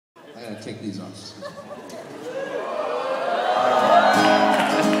gotta take these off.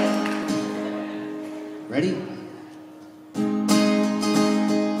 Ready?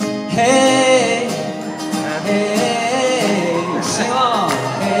 Hey, hey, sing on.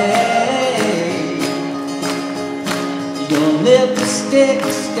 Hey, your lipstick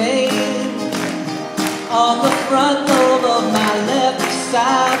stain on the front lobe of my left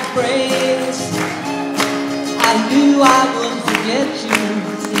side brains. I knew I wouldn't forget you,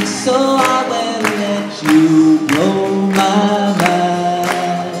 and so I went and let you blow my mind.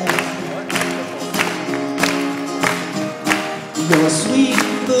 Your sweet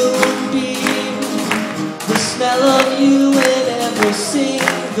moonbeam, the smell of you in every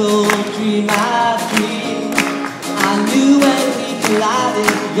single dream I dream. I knew when we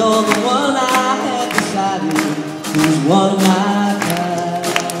collided, you're the one I had decided who's one of my kind.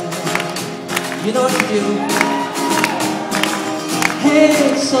 You know what to do.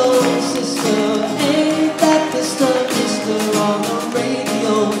 Hey, soul sister, ain't that Mr. on the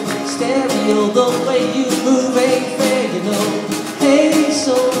radio, stereo, the way you move ain't fair, you know. Hey,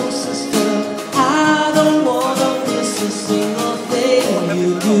 soul sister, I don't wanna miss a single thing you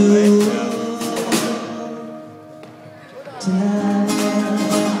do tonight.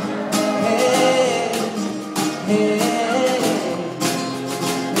 Hey, hey,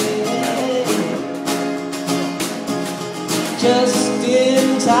 hey, just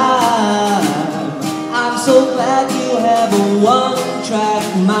in time. I'm so glad you have a one-track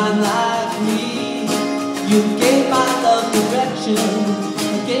mind like me. You gave my love direction,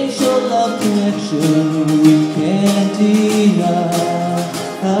 against your love connection we can't deny.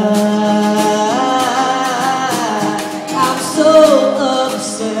 I'm so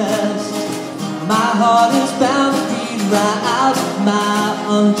obsessed, my heart is bound to beat right out of my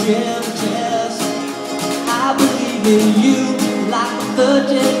undrimmed chest. I believe in you like a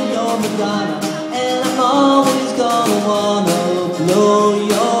virgin, you're Madonna, and I'm always gonna wanna blow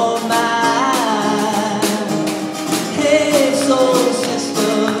your mind. Hey, soul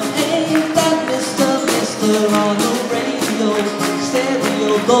sister, ain't that Mr. on the radio,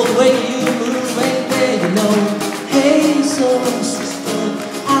 stereo, the way you move ain't there, you know. Hey, soul sister,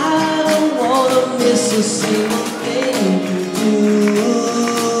 I don't wanna miss a single thing you do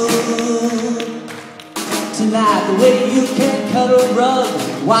tonight. The way you can cut a rug,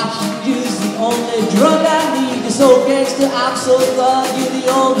 watch you use the only drug I need. You're so gangster, I'm so glad you're the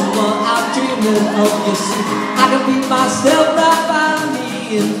only one I'm dreaming of. You see, I can be myself right by me.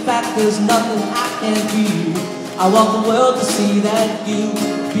 In fact, there's nothing I can't do. I want the world to see that you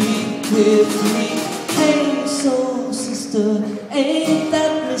be with me. Hey, soul sister, ain't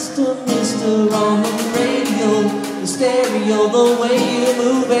that Mr. on the radio, the stereo, the way you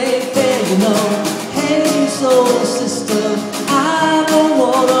move ain't fair, you know. Hey, soul sister, I don't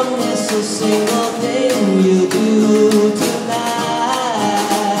wanna miss a single thing you do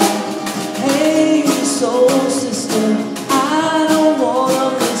tonight. Hey, soul sister, I don't wanna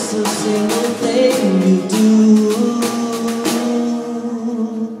miss a single thing you do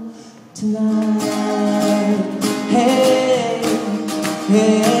tonight. Hey,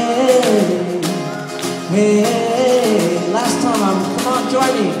 hey, hey, last time, come on,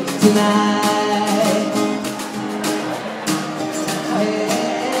 join me tonight.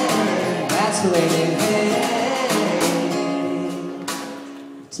 That's the way it is.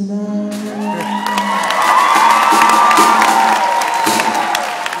 Tonight.